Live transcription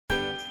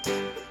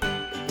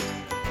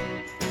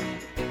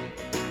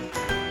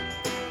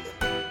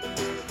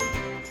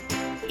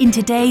In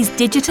today's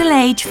digital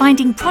age,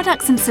 finding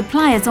products and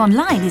suppliers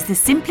online is the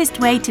simplest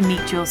way to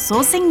meet your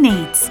sourcing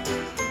needs.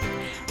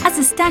 As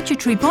a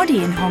statutory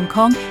body in Hong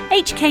Kong,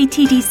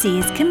 HKTDC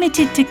is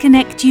committed to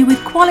connect you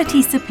with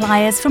quality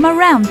suppliers from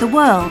around the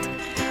world.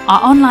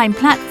 Our online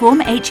platform,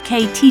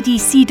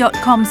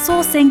 hktdc.com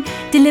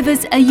Sourcing,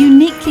 delivers a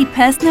uniquely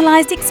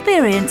personalised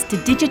experience to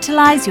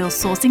digitalise your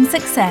sourcing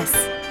success.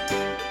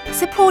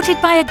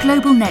 Supported by a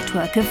global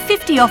network of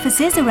 50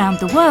 offices around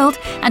the world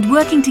and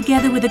working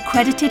together with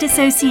accredited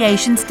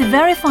associations to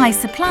verify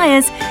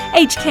suppliers,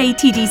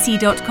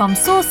 hktdc.com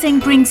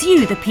Sourcing brings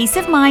you the peace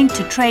of mind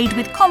to trade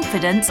with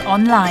confidence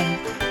online.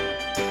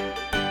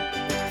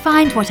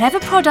 Find whatever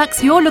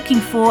products you're looking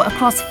for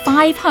across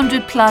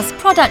 500 plus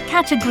product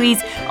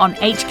categories on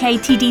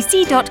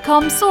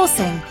hktdc.com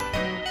Sourcing.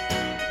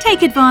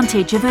 Take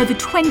advantage of over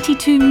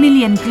 22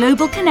 million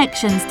global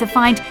connections to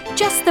find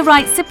just the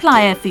right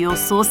supplier for your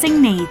sourcing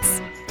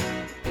needs.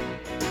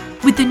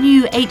 With the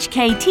new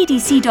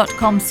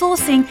hktdc.com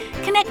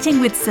Sourcing, connecting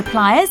with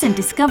suppliers and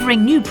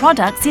discovering new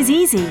products is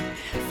easy.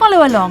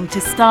 Follow along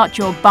to start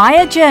your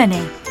buyer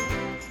journey.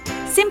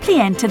 Simply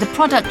enter the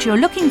product you're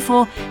looking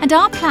for, and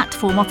our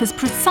platform offers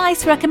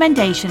precise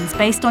recommendations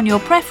based on your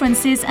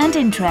preferences and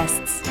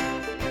interests.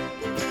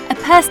 A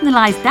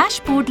personalised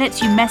dashboard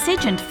lets you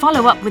message and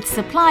follow up with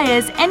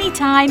suppliers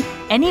anytime,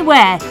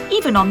 anywhere,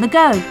 even on the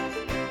go.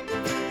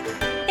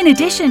 In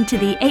addition to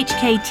the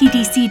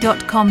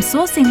hktdc.com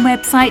Sourcing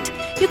website,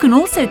 you can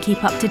also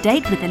keep up to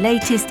date with the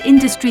latest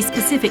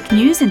industry-specific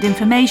news and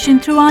information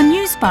through our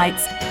news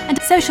bites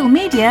and social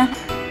media.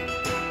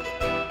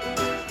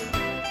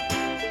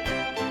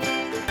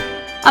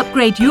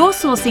 Upgrade your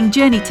sourcing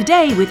journey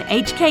today with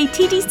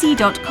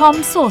hktdc.com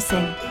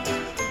Sourcing.